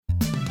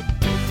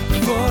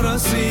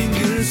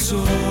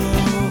soul,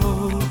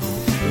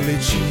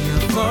 reaching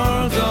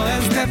further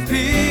and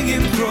stepping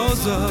in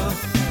closer.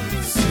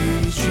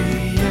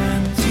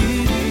 CGNTV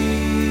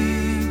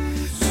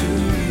to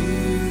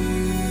you.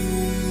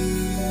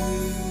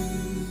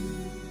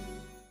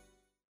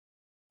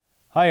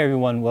 Hi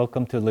everyone,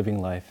 welcome to Living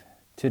Life.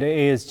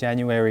 Today is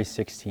January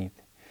 16th.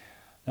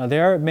 Now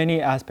there are many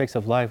aspects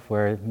of life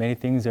where many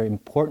things are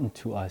important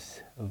to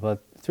us,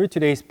 but through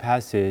today's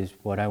passage,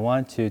 what I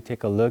want to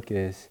take a look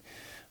is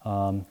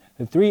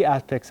the three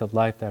aspects of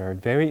life that are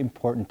very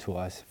important to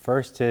us.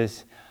 First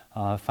is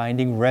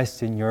finding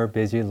rest in your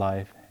busy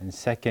life, and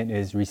second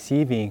is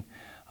receiving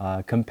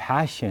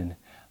compassion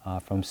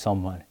from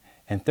someone.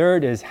 And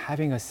third is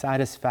having a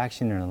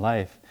satisfaction in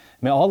life.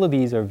 I mean, all of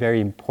these are very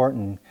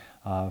important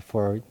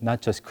for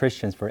not just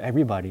Christians, for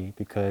everybody,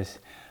 because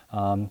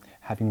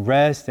having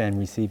rest and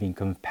receiving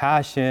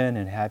compassion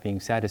and having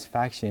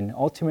satisfaction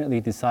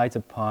ultimately decides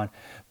upon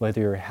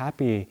whether you're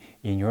happy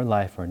in your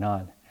life or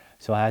not.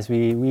 So as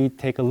we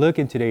take a look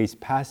in today's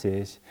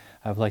passage,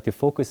 I would like to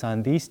focus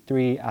on these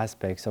three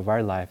aspects of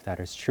our life that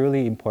are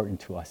truly important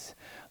to us.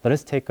 Let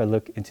us take a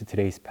look into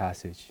today's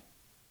passage.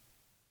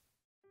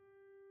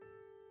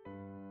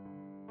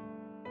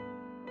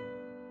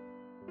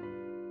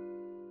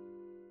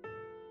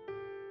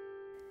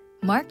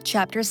 Mark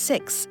chapter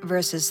 6,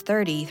 verses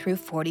 30 through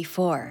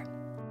 44.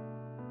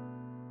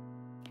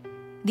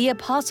 The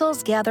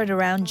apostles gathered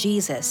around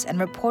Jesus and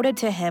reported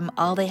to him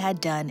all they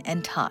had done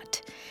and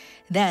taught.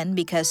 Then,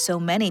 because so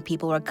many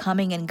people were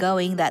coming and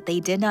going that they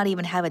did not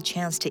even have a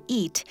chance to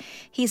eat,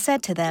 he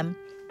said to them,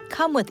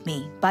 "Come with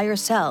me by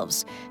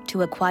yourselves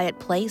to a quiet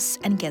place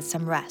and get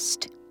some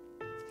rest."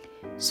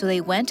 So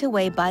they went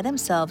away by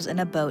themselves in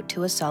a boat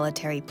to a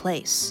solitary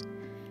place.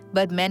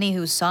 But many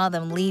who saw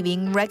them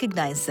leaving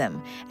recognized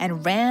them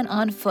and ran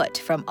on foot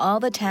from all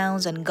the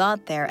towns and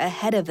got there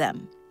ahead of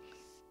them.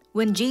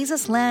 When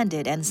Jesus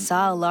landed and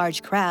saw a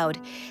large crowd,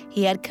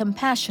 he had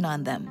compassion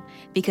on them,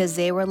 because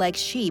they were like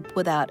sheep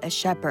without a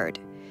shepherd.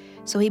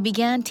 So he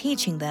began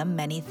teaching them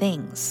many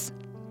things.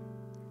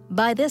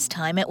 By this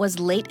time it was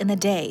late in the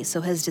day,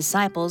 so his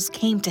disciples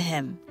came to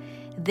him.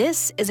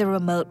 "This is a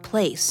remote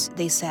place,"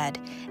 they said,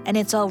 "and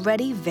it's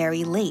already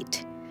very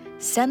late.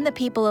 Send the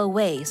people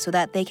away so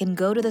that they can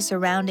go to the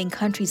surrounding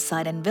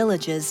countryside and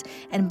villages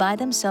and buy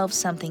themselves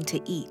something to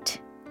eat."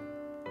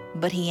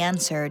 But he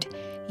answered,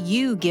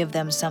 "You give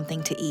them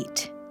something to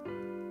eat."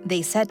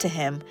 They said to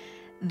him,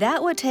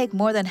 "That would take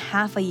more than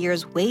half a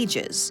year's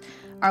wages.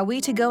 Are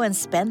we to go and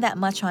spend that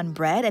much on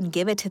bread and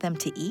give it to them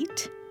to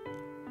eat?"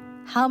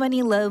 "How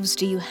many loaves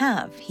do you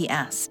have?" he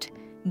asked.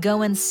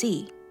 "Go and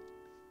see."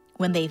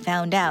 When they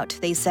found out,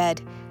 they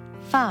said,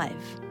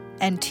 5,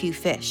 and 2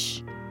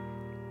 fish.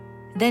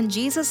 Then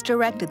Jesus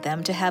directed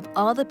them to have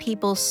all the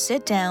people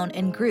sit down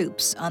in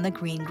groups on the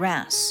green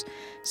grass.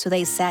 So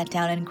they sat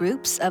down in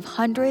groups of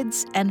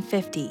hundreds and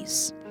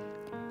 50s.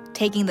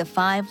 Taking the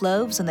 5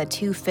 loaves and the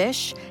 2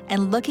 fish,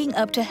 and looking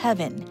up to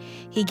heaven,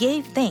 he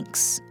gave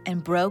thanks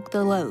and broke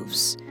the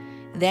loaves.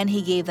 Then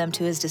he gave them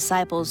to his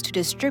disciples to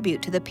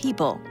distribute to the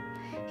people.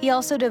 He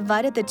also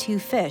divided the 2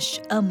 fish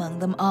among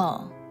them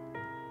all.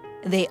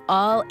 They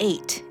all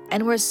ate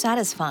and were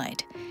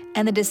satisfied,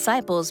 and the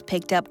disciples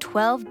picked up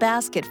 12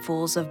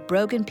 basketfuls of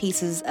broken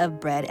pieces of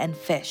bread and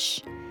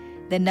fish.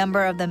 The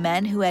number of the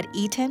men who had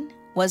eaten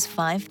was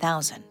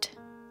 5,000.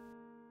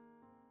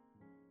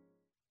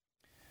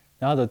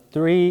 Now the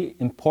three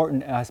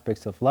important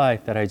aspects of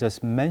life that I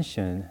just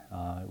mentioned,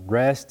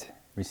 rest,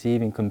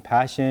 receiving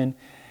compassion,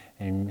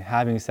 and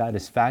having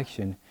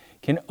satisfaction,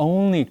 can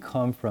only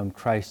come from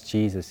Christ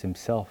Jesus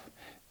himself,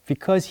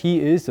 because he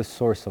is the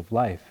source of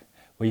life.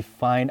 We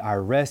find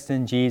our rest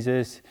in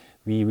Jesus,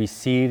 we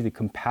receive the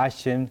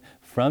compassion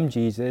from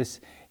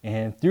Jesus,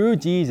 and through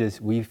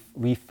Jesus, we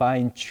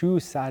find true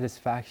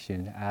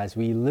satisfaction as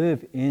we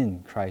live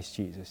in Christ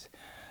Jesus.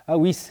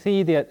 We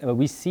see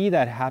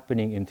that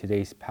happening in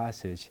today's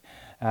passage.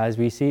 As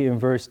we see in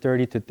verse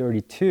 30 to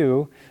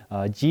 32,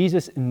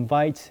 Jesus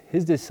invites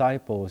his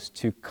disciples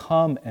to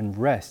come and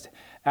rest.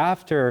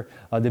 After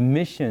the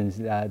missions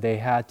that they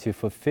had to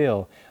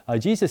fulfill,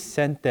 Jesus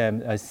sent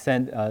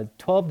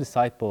 12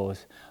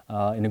 disciples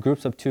in the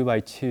groups of 2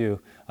 by 2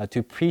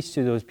 to preach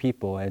to those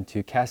people and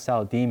to cast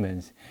out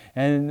demons,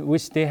 and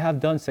which they have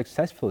done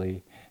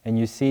successfully. And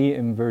you see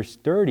in verse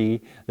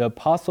 30, the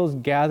apostles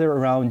gathered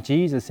around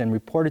Jesus and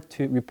reported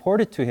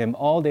to him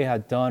all they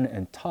had done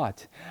and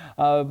taught.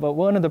 But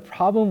one of the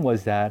problems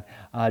was that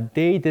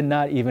they did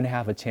not even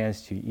have a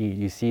chance to eat.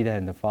 You see that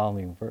in the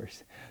following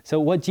verse. So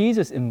what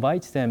Jesus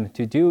invites them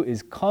to do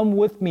is come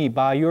with me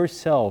by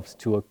yourselves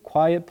to a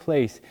quiet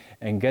place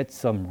and get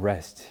some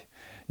rest.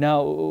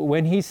 Now,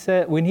 when he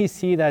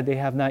see that they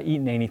have not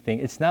eaten anything,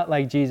 it's not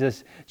like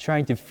Jesus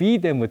trying to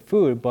feed them with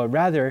food, but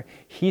rather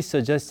he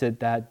suggested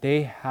that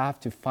they have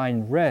to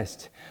find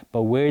rest.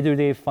 But where do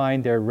they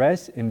find their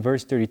rest? In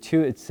verse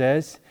 32, it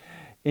says,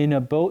 in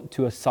a boat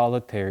to a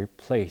solitary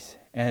place.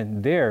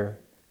 And there,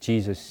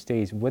 Jesus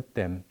stays with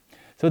them.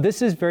 So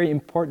this is very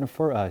important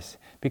for us,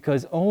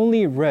 because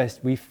only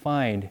rest we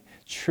find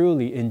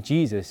truly in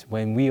Jesus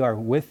when we are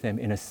with Him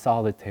in a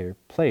solitary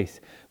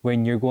place.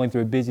 When you're going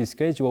through a busy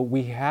schedule,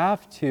 we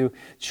have to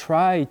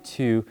try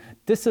to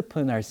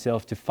discipline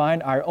ourselves to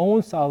find our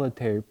own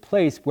solitary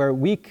place where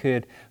we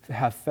could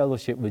have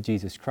fellowship with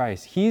Jesus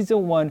Christ. He's the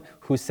one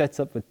who sets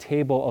up a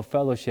table of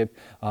fellowship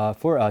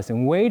for us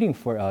and waiting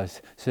for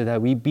us so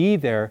that we be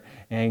there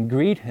and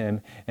greet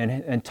Him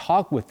and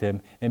talk with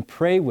Him and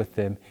pray with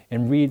Him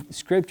and read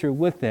Scripture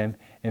with Him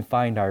and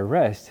find our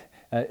rest.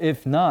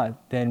 If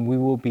not, then we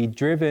will be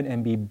driven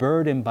and be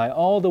burdened by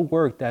all the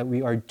work that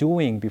we are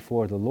doing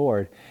before the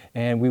Lord,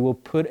 and we will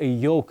put a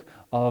yoke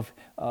of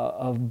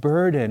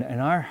burden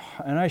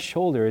on our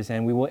shoulders,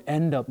 and we will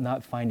end up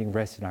not finding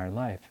rest in our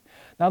life.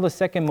 Now, the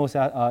second most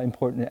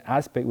important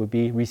aspect would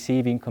be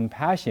receiving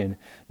compassion.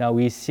 Now,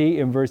 we see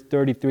in verse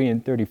 33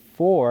 and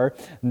 34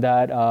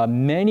 that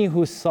many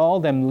who saw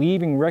them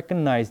leaving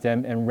recognized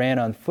them and ran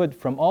on foot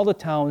from all the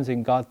towns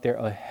and got there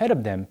ahead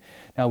of them.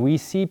 Now, we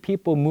see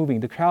people moving,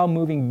 the crowd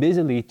moving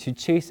busily to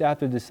chase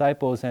after the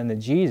disciples and the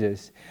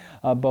Jesus.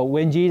 But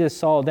when Jesus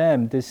saw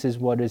them, this is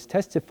what is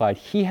testified.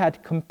 He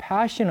had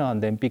compassion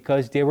on them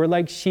because they were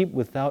like sheep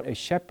without a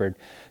shepherd.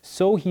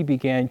 So He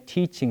began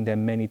teaching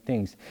them many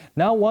things.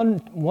 Now,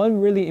 one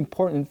really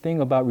important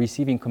thing about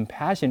receiving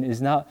compassion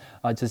is not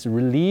just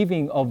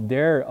relieving of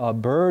their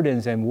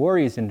burdens and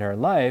worries in their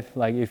life.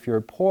 Like if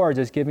you're poor,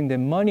 just giving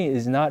them money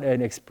is not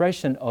an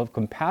expression of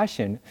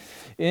compassion.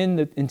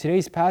 In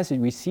today's passage,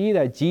 we see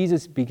that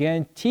Jesus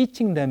began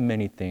teaching them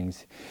many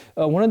things.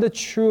 One of the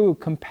true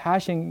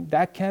compassion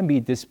that can be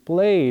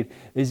displayed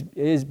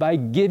is by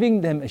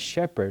giving them a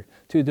shepherd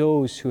to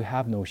those who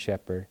have no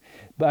shepherd.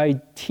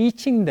 By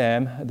teaching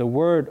them the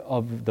word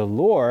of the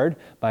Lord,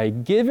 by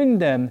giving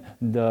them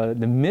the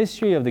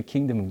mystery of the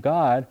kingdom of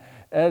God,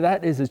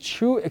 that is a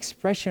true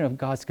expression of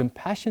God's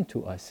compassion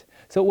to us.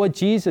 So what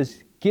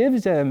Jesus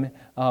gives them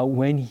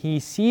when He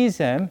sees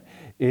them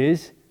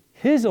is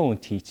His own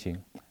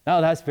teaching. Now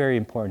that's very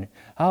important.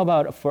 How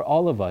about for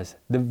all of us?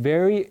 The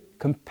very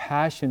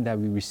compassion that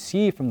we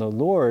receive from the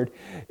Lord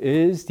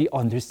is the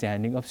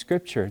understanding of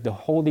Scripture, the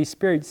Holy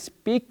Spirit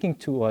speaking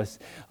to us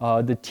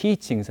the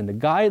teachings and the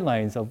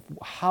guidelines of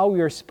how we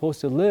are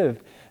supposed to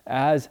live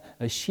as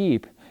a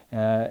sheep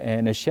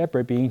and a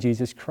shepherd being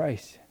Jesus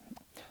Christ.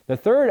 The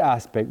third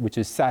aspect, which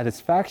is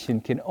satisfaction,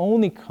 can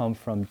only come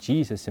from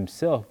Jesus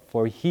Himself,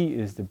 for He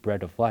is the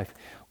bread of life.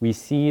 We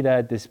see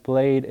that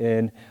displayed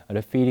in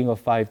the feeding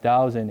of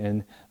 5,000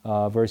 in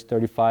verse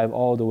 35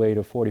 all the way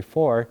to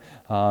 44.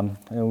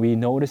 And we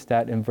notice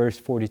that in verse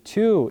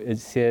 42, it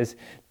says,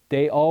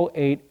 they all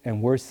ate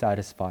and were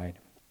satisfied.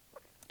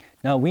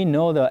 Now, we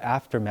know the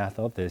aftermath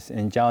of this.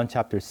 In John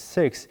chapter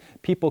 6,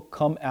 people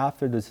come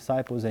after the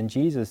disciples and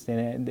Jesus,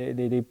 and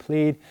they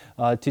plead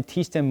to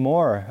teach them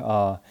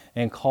more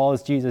and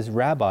calls Jesus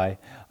rabbi.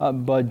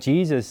 But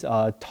Jesus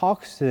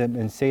talks to them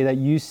and say that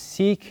you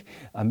seek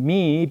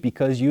me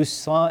because you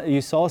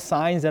saw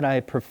signs that I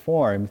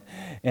performed,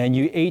 and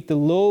you ate the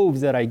loaves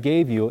that I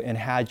gave you and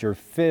had your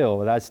fill.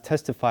 That's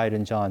testified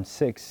in John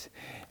 6.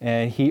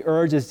 And He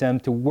urges them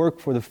to work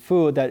for the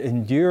food that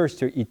endures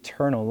to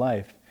eternal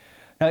life.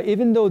 Now,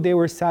 even though they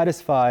were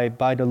satisfied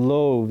by the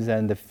loaves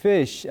and the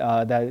fish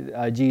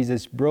that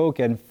Jesus broke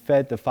and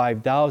fed the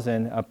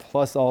 5,000,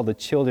 plus all the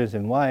children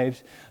and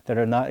wives that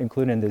are not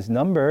included in this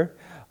number,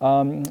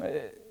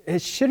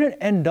 it shouldn't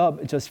end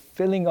up just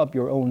filling up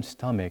your own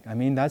stomach. I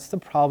mean, that's the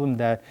problem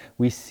that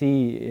we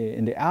see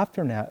in the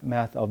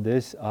aftermath of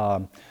this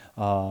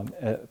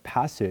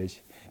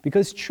passage.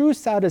 Because true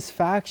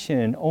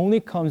satisfaction only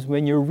comes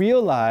when you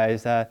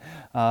realize that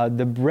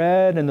the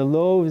bread and the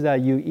loaves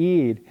that you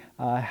eat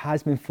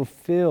has been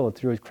fulfilled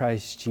through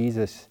Christ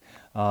Jesus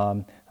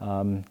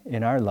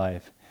in our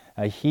life.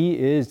 He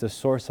is the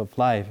source of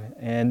life,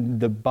 and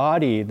the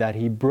body that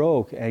He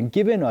broke and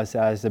given us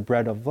as the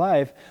bread of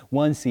life,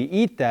 once we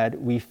eat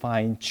that, we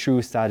find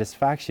true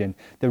satisfaction.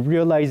 The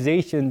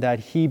realization that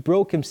He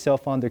broke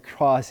Himself on the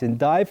cross and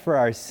died for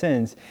our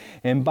sins,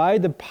 and by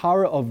the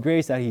power of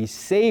grace that He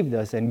saved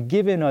us and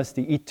given us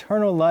the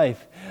eternal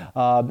life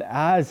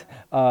as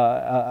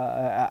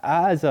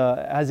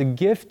a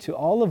gift to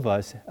all of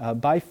us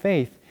by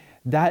faith.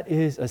 That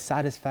is a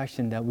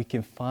satisfaction that we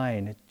can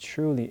find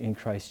truly in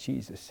Christ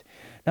Jesus.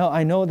 Now,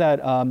 I know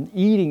that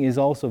eating is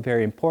also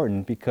very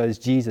important because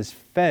Jesus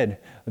fed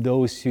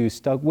those who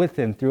stuck with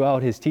Him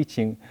throughout His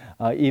teaching,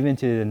 even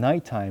to the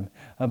nighttime.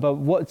 But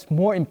what's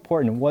more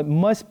important, what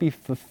must be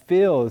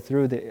fulfilled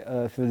through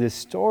this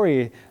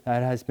story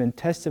that has been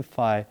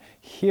testified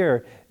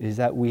here, is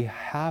that we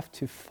have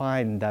to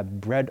find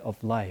that bread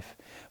of life,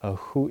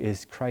 who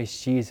is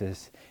Christ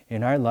Jesus,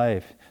 in our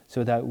life,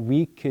 so that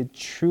we could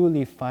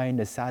truly find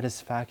the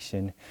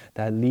satisfaction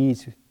that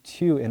leads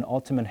to an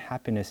ultimate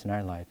happiness in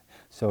our life.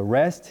 So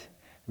rest,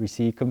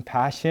 receive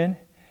compassion,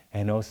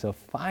 and also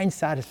find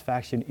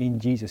satisfaction in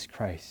Jesus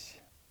Christ.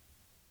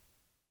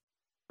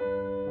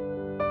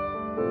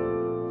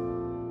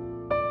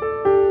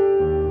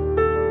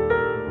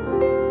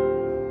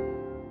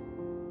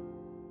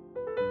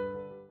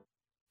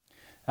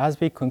 as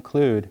we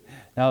conclude,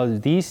 now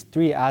these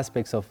three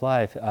aspects of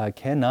life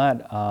cannot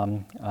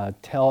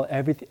tell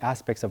every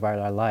aspects of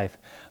our life,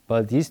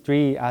 but these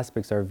three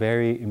aspects are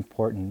very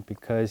important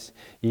because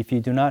if you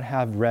do not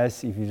have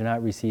rest, if you do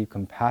not receive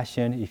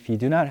compassion, if you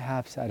do not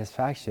have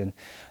satisfaction,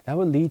 that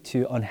will lead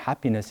to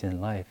unhappiness in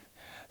life.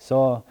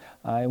 So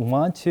I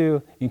want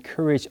to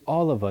encourage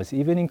all of us,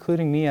 even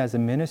including me as a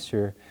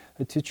minister,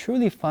 to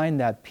truly find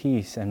that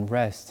peace and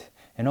rest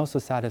and also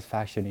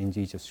satisfaction in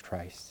Jesus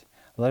Christ.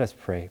 Let us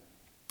pray.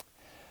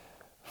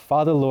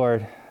 Father,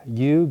 Lord,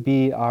 you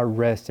be our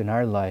rest in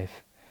our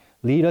life.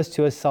 Lead us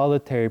to a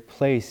solitary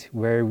place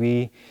where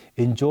we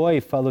enjoy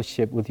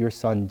fellowship with your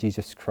Son,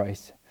 Jesus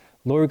Christ.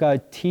 Lord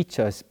God, teach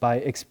us by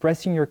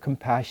expressing your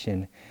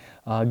compassion.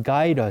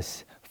 Guide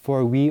us,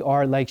 for we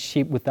are like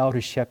sheep without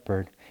a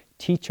shepherd.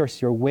 Teach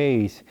us your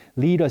ways.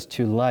 Lead us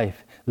to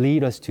life.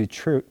 Lead us to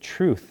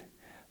truth.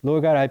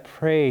 Lord God, I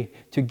pray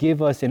to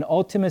give us an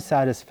ultimate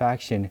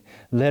satisfaction.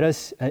 Let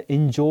us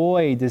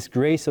enjoy this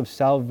grace of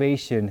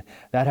salvation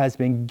that has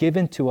been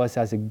given to us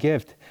as a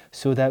gift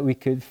so that we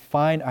could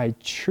find our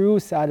true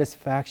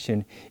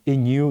satisfaction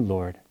in you,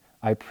 Lord.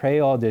 I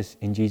pray all this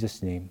in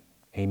Jesus' name.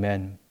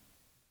 Amen.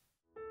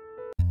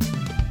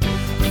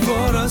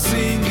 For a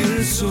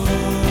single soul,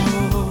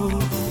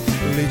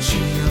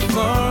 reaching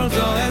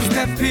further and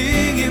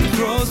stepping in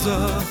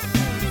closer.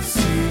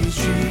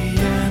 CG.